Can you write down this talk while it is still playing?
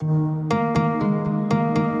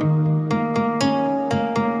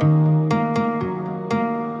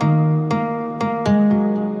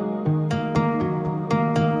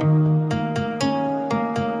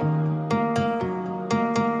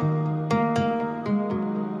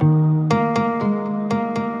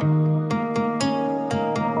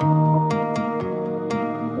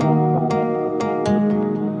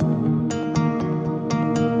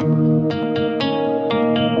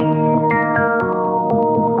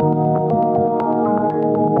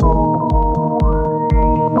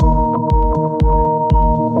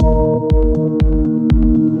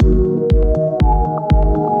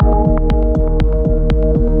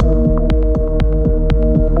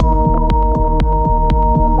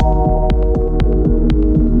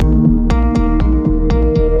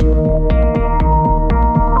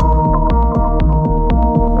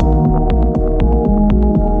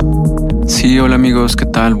amigos, ¿qué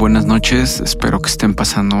tal? Buenas noches, espero que estén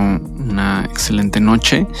pasando una excelente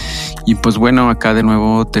noche. Y pues bueno, acá de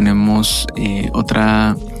nuevo tenemos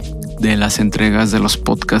otra de las entregas de los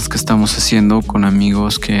podcasts que estamos haciendo con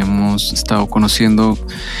amigos que hemos estado conociendo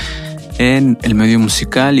en el medio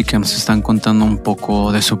musical y que nos están contando un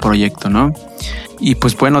poco de su proyecto, ¿no? Y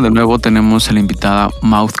pues bueno, de nuevo tenemos a la invitada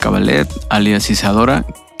Maud Cabalet, alias Isadora,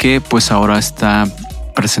 que pues ahora está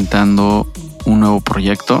presentando un nuevo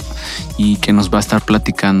proyecto y que nos va a estar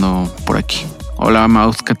platicando por aquí. Hola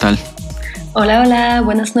Maud, ¿qué tal? Hola,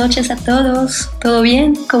 buenas noches a todos. ¿Todo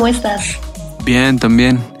bien? ¿Cómo estás? Bien,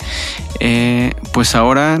 también. Pues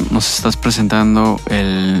ahora nos estás presentando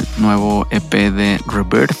el nuevo EP de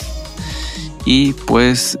Rebirth y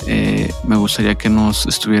pues me gustaría que nos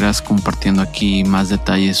estuvieras compartiendo aquí más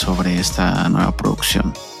detalles sobre esta nueva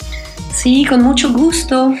producción. Sí, con mucho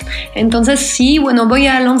gusto. Entonces sí, bueno, voy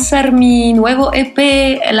a lanzar mi nuevo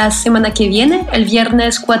EP la semana que viene, el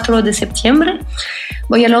viernes 4 de septiembre.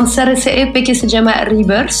 Voy a lanzar ese EP que se llama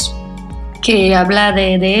Rebirth, que habla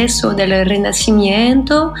de eso, del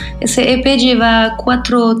renacimiento. Ese EP lleva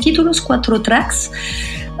 4 títulos, 4 tracks.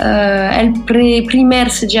 El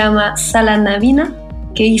primer se llama Sala Navina,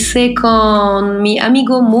 que hice con mi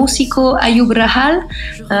amigo músico Ayub Rahal.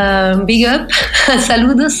 Big up,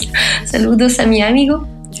 saludos a mi amigo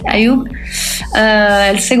Ayub.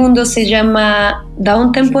 El segundo se llama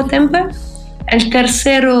Down Tempo Temper, el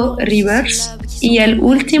tercero Reverse y el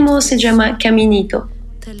último se llama Caminito.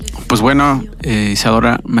 Pues bueno,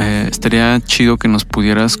 Isadora, me estaría chido que nos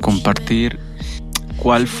pudieras compartir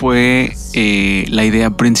cuál fue la idea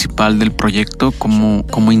principal del proyecto,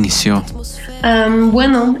 cómo inició.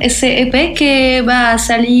 Bueno, ese EP que va a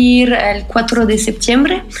salir el 4 de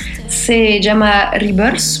septiembre se llama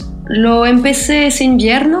Rebirth. Lo empecé ese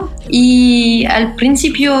invierno y al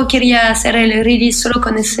principio quería hacer el release solo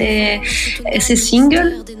con ese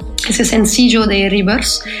single, ese sencillo de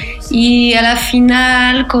Rebirth. Y a la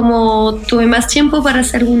final, como tuve más tiempo para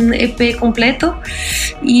hacer un EP completo,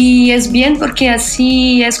 y es bien porque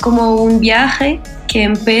así es como un viaje que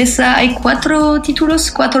empieza, hay 4 títulos,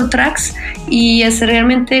 4 tracks, y es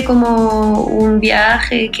realmente como un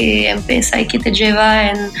viaje que empieza y que te lleva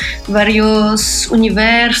en varios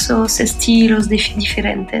universos, estilos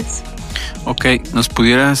diferentes. Ok, ¿nos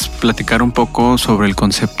pudieras platicar un poco sobre el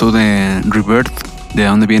concepto de Rebirth? ¿De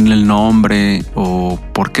dónde viene el nombre o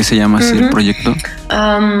por qué se llama así el proyecto?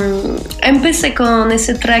 Empecé con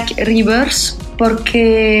ese track Rebirth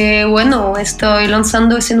porque, bueno, estoy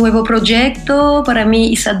lanzando ese nuevo proyecto. Para mí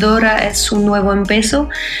Isadora es un nuevo empiezo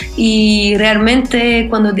y realmente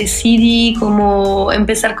cuando decidí cómo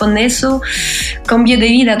empezar con eso, cambié de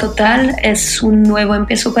vida total. Es un nuevo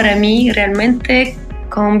empiezo para mí, realmente.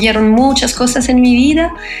 Cambiaron muchas cosas en mi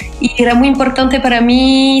vida y era muy importante para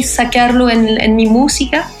mí sacarlo en mi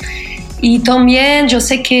música. Y también yo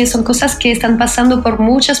sé que son cosas que están pasando por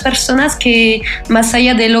muchas personas, que más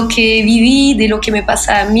allá de lo que viví, de lo que me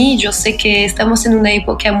pasa a mí, yo sé que estamos en una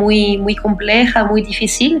época muy, muy compleja, muy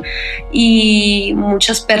difícil y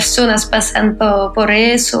muchas personas pasan por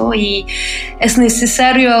eso y es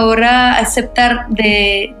necesario ahora aceptar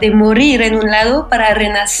de morir en un lado para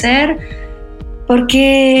renacer.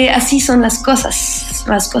 Porque así son las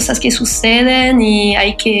cosas que suceden y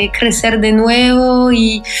hay que crecer de nuevo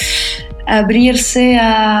y abrirse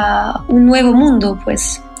a un nuevo mundo,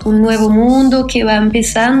 pues un nuevo mundo que va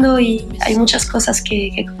empezando y hay muchas cosas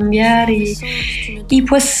que cambiar y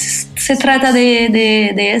pues se trata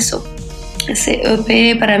de eso. Ese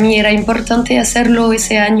EP para mí era importante hacerlo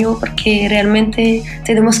ese año porque realmente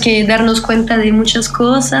tenemos que darnos cuenta de muchas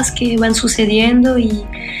cosas que van sucediendo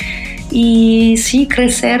y sí,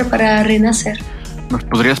 crecer para renacer. ¿Nos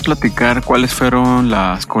podrías platicar cuáles fueron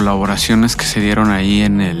las colaboraciones que se dieron ahí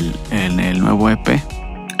en el nuevo EP?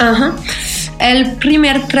 Ajá. El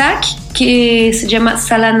primer track, que se llama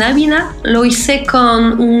Sala Navina, lo hice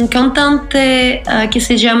con un cantante que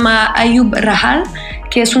se llama Ayub Rahal,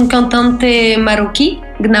 que es un cantante marroquí,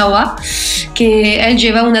 gnawa, que él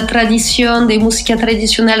lleva una tradición de música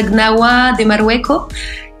tradicional gnawa de Marruecos.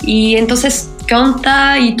 Y entonces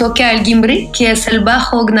canta y toca el gimbri, que es el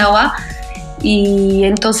bajo gnawa, y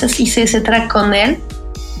entonces hice ese track con él.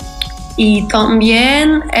 Y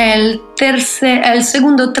también el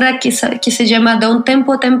segundo track que se llama Down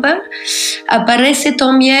Tempo Temper, aparece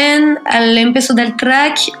también al empezó del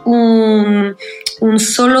track un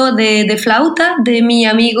solo de flauta de mi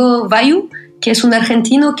amigo Vayu, que es un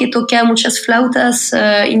argentino que toca muchas flautas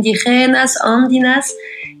indígenas, andinas.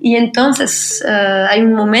 Y entonces hay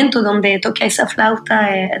un momento donde toca esa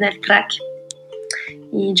flauta en el track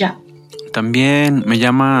y ya. También me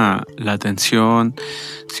llama la atención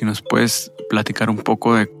si nos puedes platicar un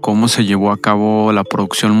poco de cómo se llevó a cabo la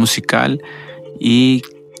producción musical y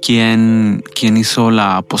quién hizo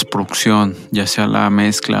la postproducción, ya sea la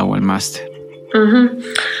mezcla o el máster.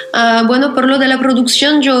 Bueno, por lo de la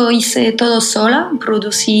producción yo hice todo sola,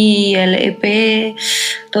 producí el EP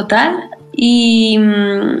total y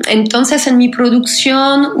entonces en mi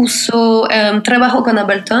producción trabajo con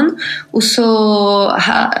Ableton, uso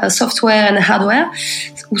software y hardware,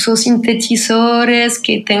 uso sintetizadores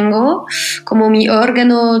que tengo como mi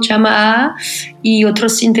órgano Yamaha y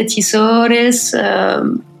otros sintetizadores,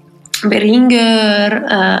 Behringer,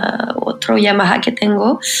 otro Yamaha que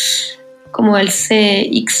tengo como el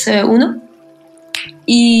CX1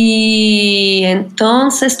 y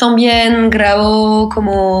entonces también grabo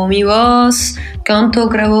como mi voz, canto,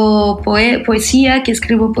 grabo poesía, que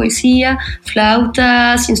escribo poesía,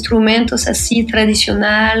 flautas, instrumentos así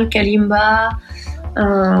tradicional, kalimba,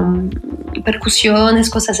 percusiones,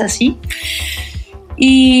 cosas así.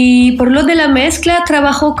 Y por lo de la mezcla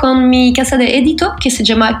trabajo con mi casa de edito que se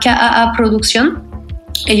llama KAA Producción.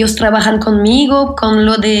 Ellos trabajan conmigo con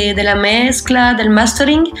lo de la mezcla, del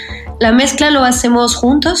mastering. La mezcla lo hacemos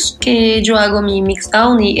juntos, que yo hago mi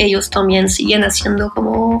mixdown y ellos también siguen haciendo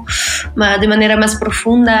como de manera más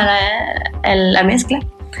profunda la mezcla.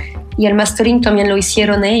 Y el mastering también lo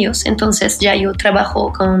hicieron ellos. Entonces ya yo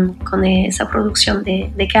trabajo con esa producción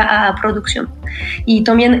de KAA Producción. Y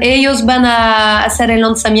también ellos van a hacer el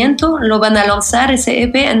lanzamiento, lo van a lanzar ese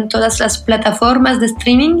EP en todas las plataformas de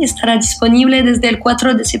streaming. Estará disponible desde el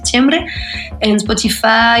 4 de septiembre en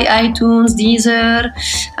Spotify, iTunes, Deezer,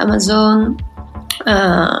 Amazon,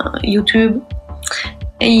 YouTube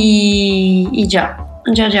y ya.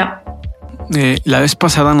 La vez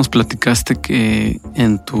pasada nos platicaste que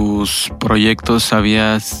en tus proyectos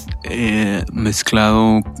habías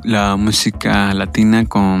mezclado la música latina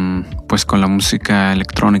con la música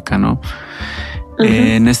electrónica, ¿no? Uh-huh.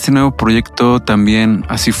 En este nuevo proyecto también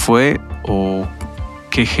así fue, ¿o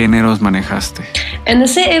qué géneros manejaste? En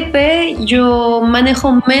ese EP yo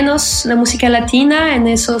manejo menos la música latina en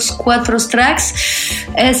esos 4 tracks.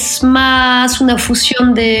 Es más una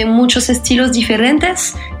fusión de muchos estilos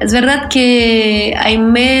diferentes. Es verdad que hay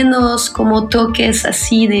menos como toques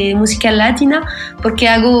así de música latina porque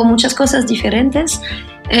hago muchas cosas diferentes.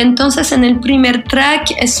 Entonces en el primer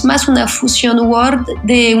track es más una fusión word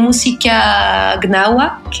de música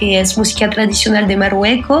gnawa, que es música tradicional de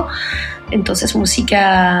Marruecos. Entonces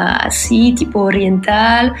música así, tipo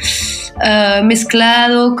oriental,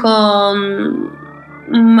 mezclado con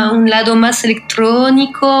un lado más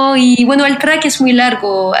electrónico. Y bueno, el track es muy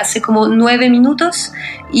largo, hace como 9 minutos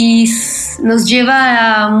y nos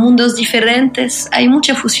lleva a mundos diferentes. Hay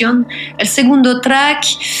mucha fusión. El segundo track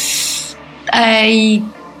hay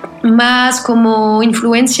más como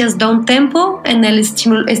influencias downtempo en el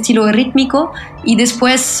estilo rítmico y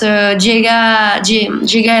después llega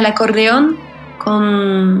el acordeón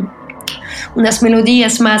con unas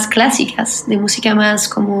melodías más clásicas, de música más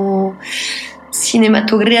como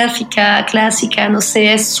cinematográfica, clásica, no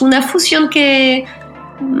sé, es una fusión que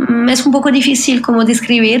es un poco difícil como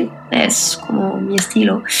describir, es como mi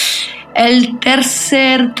estilo. El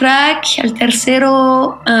tercer track,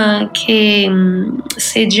 que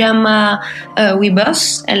se llama We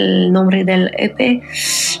Buzz, el nombre del EP,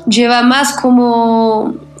 lleva más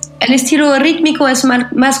como el estilo rítmico, es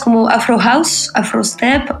más como afro house, afro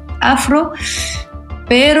step, afro,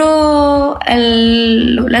 pero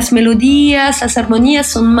las melodías, las armonías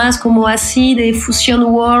son más como así de fusion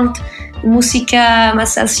world, música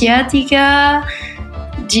más asiática.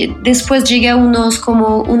 Después llega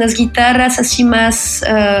unas guitarras así más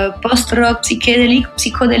post-rock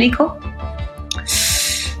psicodélico.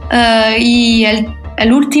 Y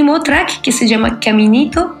el último track, que se llama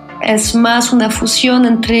Caminito, es más una fusión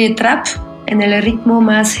entre trap, en el ritmo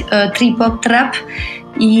más trip-hop trap,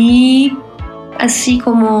 y así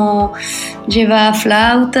como lleva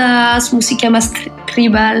flautas, música más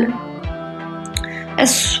tribal.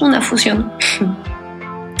 Es una fusión.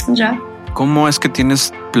 Ya. ¿Cómo es que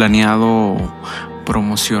tienes planeado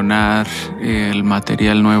promocionar el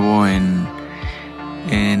material nuevo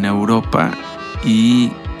en Europa y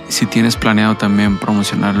si tienes planeado también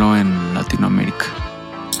promocionarlo en Latinoamérica?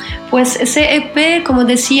 Pues ese EP, como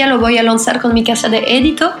decía, lo voy a lanzar con mi casa de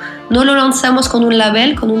edito. No lo lanzamos con un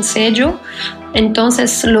label, con un sello.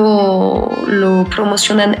 Entonces lo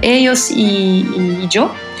promocionan ellos y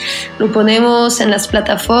yo. Lo ponemos en las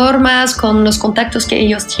plataformas con los contactos que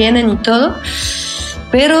ellos tienen y todo.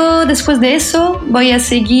 Pero después de eso voy a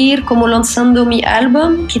seguir como lanzando mi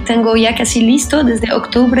álbum, que tengo ya casi listo, desde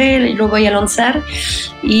octubre lo voy a lanzar,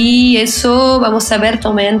 y eso vamos a ver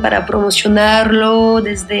también para promocionarlo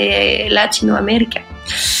desde Latinoamérica.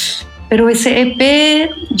 Pero ese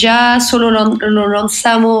EP ya solo lo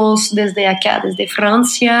lanzamos desde acá, desde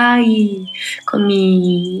Francia, y con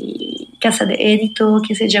mi casa de edito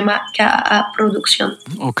que se llama KA Producción.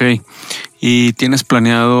 Ok. ¿Y tienes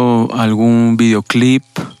planeado algún videoclip?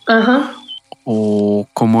 Ajá. ¿O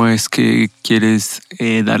cómo es que quieres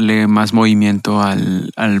darle más movimiento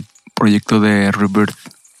al proyecto de Rebirth?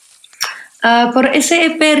 Por ese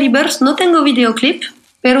EP Rebirth no tengo videoclip,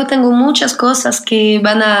 pero tengo muchas cosas que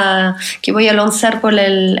voy a lanzar por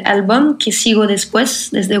el álbum que sigo después,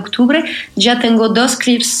 desde octubre. Ya tengo 2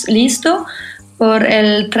 clips listos por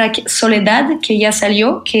el track Soledad, que ya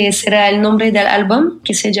salió, que será el nombre del álbum,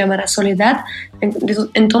 que se llamará Soledad.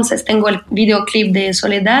 Entonces tengo el videoclip de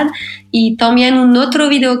Soledad y también un otro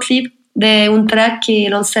videoclip de un track que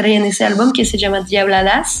lanzaré en ese álbum que se llama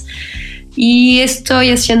Diabladas. Y estoy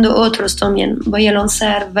haciendo otros también. Voy a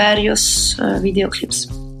lanzar varios videoclips.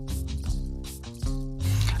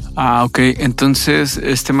 Ok. Entonces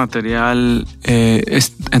este material,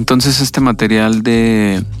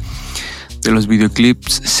 de los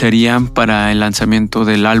videoclips serían para el lanzamiento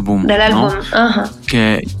del álbum. Del álbum, ¿no? Ajá.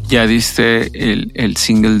 Que ya diste el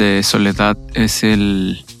single de Soledad, es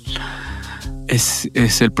el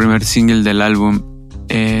primer single del álbum.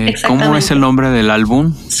 ¿Cómo es el nombre del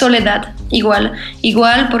álbum? Soledad, igual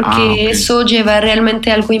porque okay. Eso lleva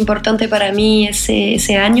realmente algo importante para mí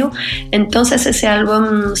ese año. Entonces ese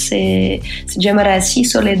álbum se llamará así,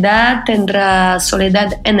 Soledad, tendrá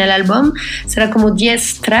Soledad en el álbum, será como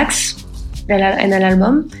 10 tracks en el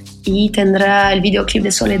álbum y tendrá el videoclip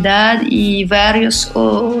de Soledad y varias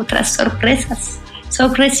otras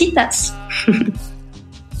sorpresitas.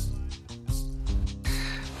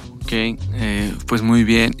 Pues muy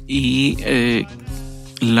bien. Y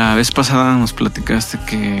la vez pasada nos platicaste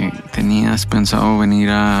que tenías pensado venir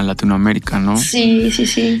a Latinoamérica, ¿no?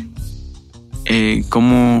 Sí.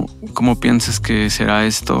 ¿Cómo piensas que será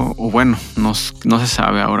esto? O bueno, no se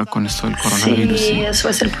sabe ahora con esto del coronavirus. Sí, eso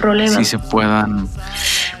es el problema.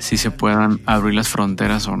 Si se puedan abrir las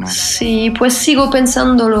fronteras o no. Sí, pues sigo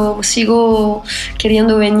pensándolo, sigo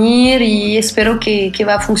queriendo venir y espero que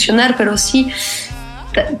va a funcionar, pero sí.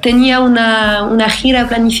 Tenía una gira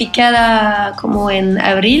planificada como en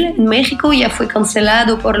abril en México, ya fue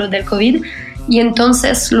cancelado por lo del COVID y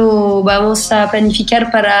entonces lo vamos a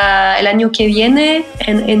planificar para el año que viene,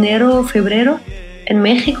 en enero, febrero, en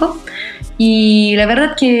México. Y la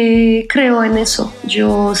verdad que creo en eso,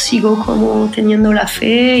 yo sigo como teniendo la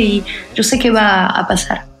fe y yo sé que va a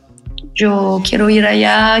pasar. Yo quiero ir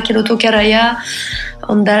allá, quiero tocar allá,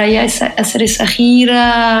 andar allá, hacer esa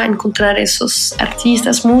gira, encontrar esos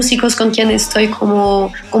artistas, músicos con quienes estoy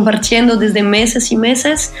como compartiendo desde meses y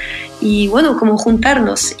meses y bueno, como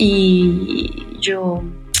juntarnos y yo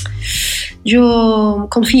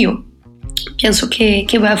confío, pienso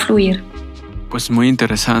que va a fluir. Pues muy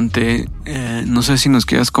interesante. No sé si nos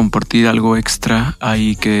quieras compartir algo extra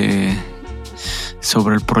ahí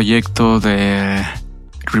sobre el proyecto de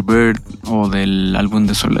Rebirth o del álbum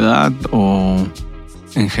de Soledad o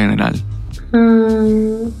en general.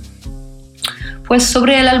 Pues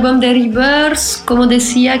sobre el álbum de Rebirth, como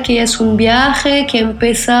decía, que es un viaje que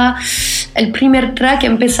empieza, el primer track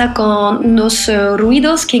empieza con unos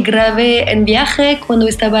ruidos que grabé en viaje cuando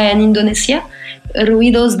estaba en Indonesia,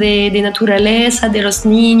 ruidos de naturaleza, de los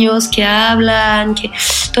niños que hablan,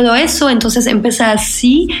 todo eso. Entonces empieza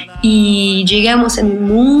así y llegamos en un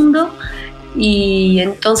mundo. Y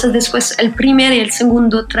entonces después el primer y el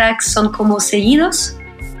segundo track son como seguidos,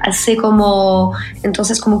 hace como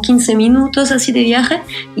 15 minutos así de viaje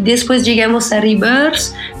y después llegamos a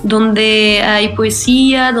Rebirth, donde hay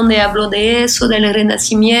poesía, donde hablo de eso, del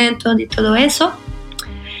renacimiento, de todo eso.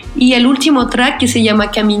 Y el último track, que se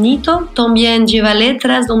llama Caminito, también lleva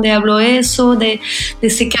letras donde hablo eso, de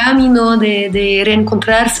ese camino, de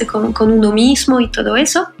reencontrarse con uno mismo y todo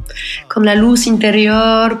eso, con la luz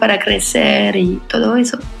interior para crecer y todo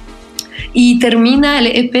eso. Y el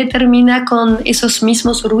EP termina con esos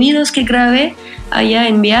mismos ruidos que grabé allá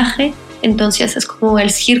en viaje. Entonces es como el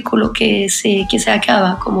círculo que se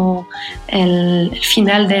acaba, como el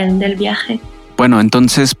final del viaje. Bueno,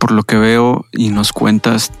 entonces por lo que veo y nos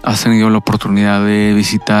cuentas, has tenido la oportunidad de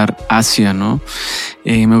visitar Asia, ¿no?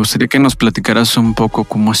 Me gustaría que nos platicaras un poco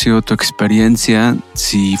cómo ha sido tu experiencia,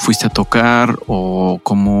 si fuiste a tocar o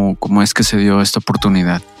cómo es que se dio esta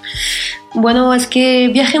oportunidad. Bueno, es que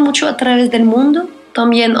viajé mucho a través del mundo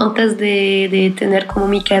también antes de tener como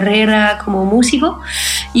mi carrera como músico.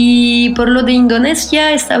 Y por lo de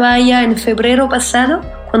Indonesia, estaba allá en febrero pasado,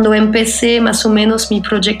 cuando empecé más o menos mi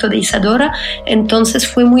proyecto de Isadora. Entonces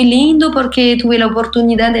fue muy lindo porque tuve la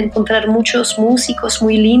oportunidad de encontrar muchos músicos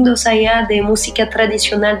muy lindos allá de música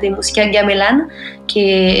tradicional, de música gamelan,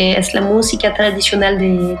 que es la música tradicional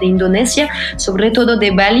de Indonesia, sobre todo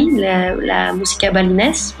de Bali, la música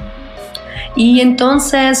balinés. Y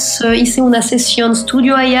entonces hice una sesión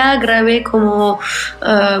estudio allá, grabé como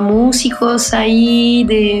músicos ahí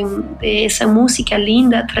de esa música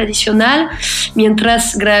linda, tradicional,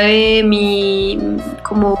 mientras grabé mi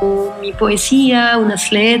poesía,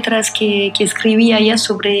 unas letras que escribí allá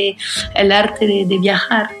sobre el arte de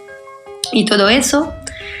viajar y todo eso.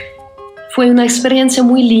 Fue una experiencia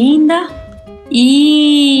muy linda.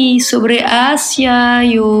 Y sobre Asia,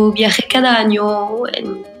 yo viajé cada año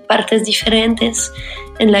en partes diferentes,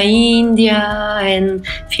 en la India, en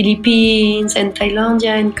Filipinas, en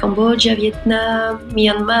Tailandia, en Camboya, Vietnam,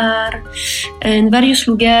 Myanmar, en varios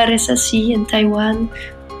lugares así, en Taiwán.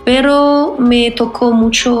 Pero me tocó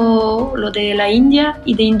mucho lo de la India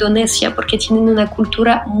y de Indonesia porque tienen una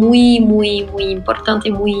cultura muy, muy, muy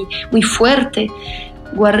importante, muy, muy fuerte.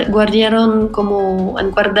 Han guardado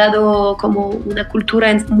como una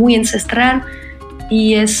cultura muy ancestral.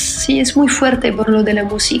 Y es muy fuerte por lo de la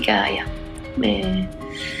música allá.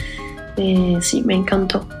 Sí, me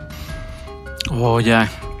encantó. Oh, ya.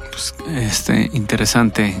 Pues,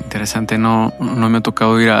 interesante. No me ha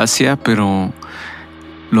tocado ir a Asia, pero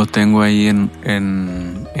lo tengo ahí en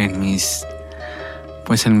mis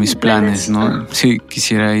planes, ¿no? Sí,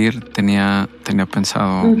 quisiera ir. Tenía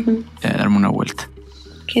pensado darme una vuelta.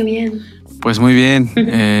 Qué bien. Pues muy bien.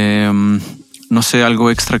 No sé, algo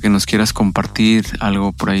extra que nos quieras compartir,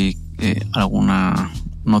 algo por ahí, alguna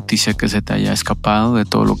noticia que se te haya escapado de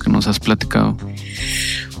todo lo que nos has platicado.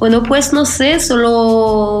 Bueno, pues no sé,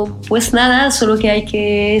 solo que hay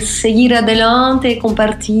que seguir adelante,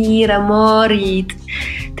 compartir amor y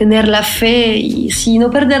tener la fe, y si no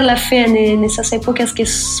perder la fe en esas épocas que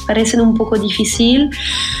parecen un poco difícil,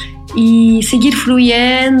 y seguir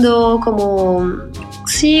fluyendo, como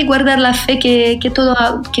sí, guardar la fe que todo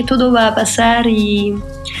va a pasar, y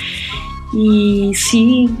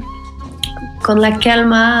sí, con la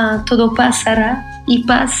calma todo pasará y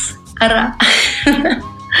paz hará.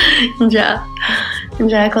 ya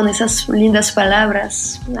con esas lindas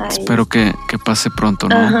palabras. Ay. Espero que pase pronto,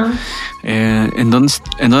 ¿no? ¿En dónde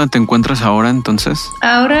te encuentras ahora entonces?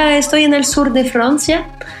 Ahora estoy en el sur de Francia,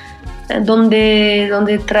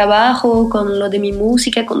 donde trabajo con lo de mi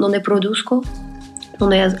música, donde produzco,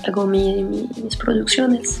 donde hago mis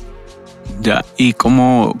producciones. Ya, ¿y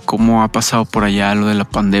cómo ha pasado por allá lo de la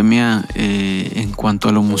pandemia en cuanto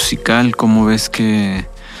a lo musical? ¿Cómo ves que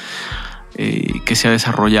se ha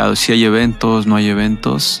desarrollado? ¿Si hay eventos, no hay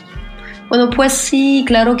eventos? Bueno, pues sí,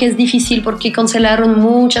 claro que es difícil porque cancelaron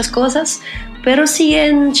muchas cosas, pero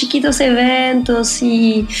siguen chiquitos eventos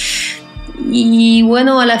y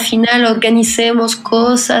bueno, a la final organicemos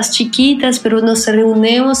cosas chiquitas, pero nos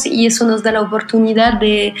reunimos y eso nos da la oportunidad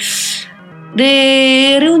de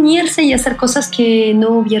reunirse y hacer cosas que no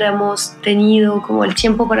hubiéramos tenido como el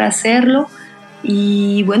tiempo para hacerlo.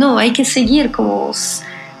 Y bueno, hay que seguir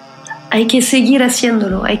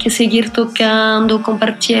haciéndolo, hay que seguir tocando,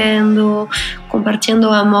 compartiendo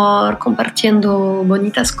amor, compartiendo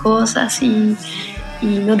bonitas cosas y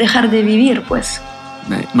no dejar de vivir, pues.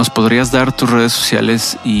 ¿Nos podrías dar tus redes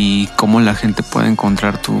sociales y cómo la gente puede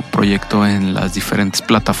encontrar tu proyecto en las diferentes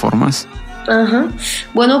plataformas?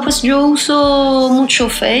 Bueno, pues yo uso mucho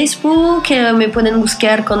Facebook, me pueden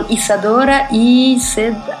buscar con Isadora,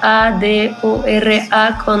 Izadora,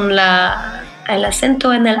 con el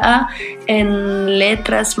acento en el A, en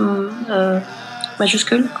letras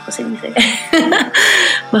mayúsculas, ¿cómo se dice?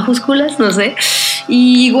 Majúsculas, no sé.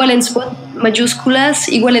 Y igual en mayúsculas,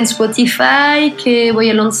 igual en Spotify, que voy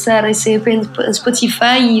a lanzar ese en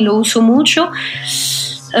Spotify y lo uso mucho.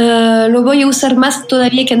 Lo voy a usar más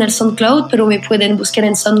todavía que en el SoundCloud, pero me pueden buscar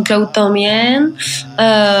en SoundCloud también.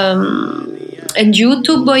 En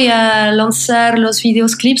YouTube voy a lanzar los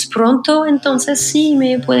videoclips pronto, entonces sí,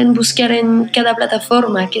 me pueden buscar en cada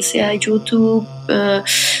plataforma, que sea YouTube,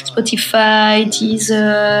 Spotify,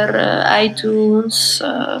 Deezer, iTunes,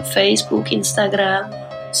 Facebook, Instagram,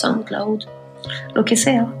 SoundCloud, lo que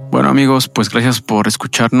sea. Bueno, amigos, pues gracias por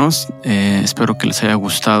escucharnos. Espero que les haya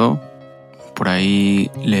gustado. Por ahí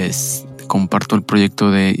les comparto el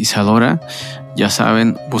proyecto de Isadora. Ya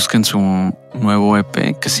saben, busquen su nuevo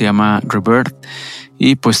EP que se llama Rebirth,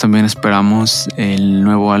 y pues también esperamos el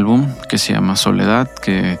nuevo álbum que se llama Soledad,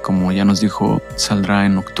 que como ya nos dijo saldrá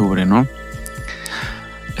en octubre, ¿no?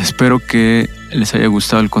 Espero que les haya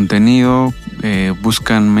gustado el contenido.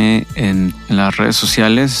 Búscanme en las redes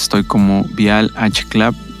sociales. Estoy como Vial H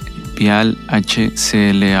Club, Vial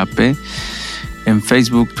HCLAP, en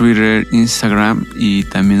Facebook, Twitter, Instagram y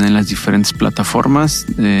también en las diferentes plataformas,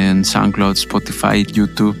 en SoundCloud, Spotify,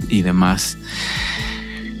 YouTube y demás.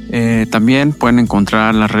 También pueden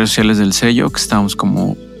encontrar las redes sociales del sello, que estamos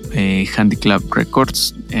como Handiclub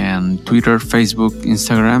Records en Twitter, Facebook,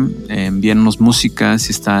 Instagram. Envíennos música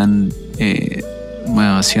si están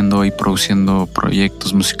haciendo y produciendo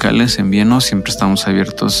proyectos musicales, envíenos, siempre estamos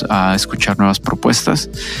abiertos a escuchar nuevas propuestas.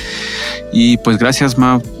 Y pues gracias,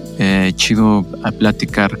 Mau, chido a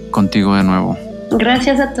platicar contigo de nuevo.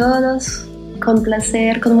 Gracias a todos, con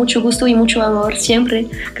placer, con mucho gusto y mucho amor siempre.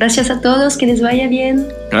 Gracias a todos, que les vaya bien.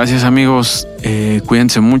 Gracias, amigos,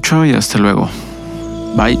 cuídense mucho y hasta luego.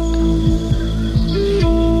 Bye.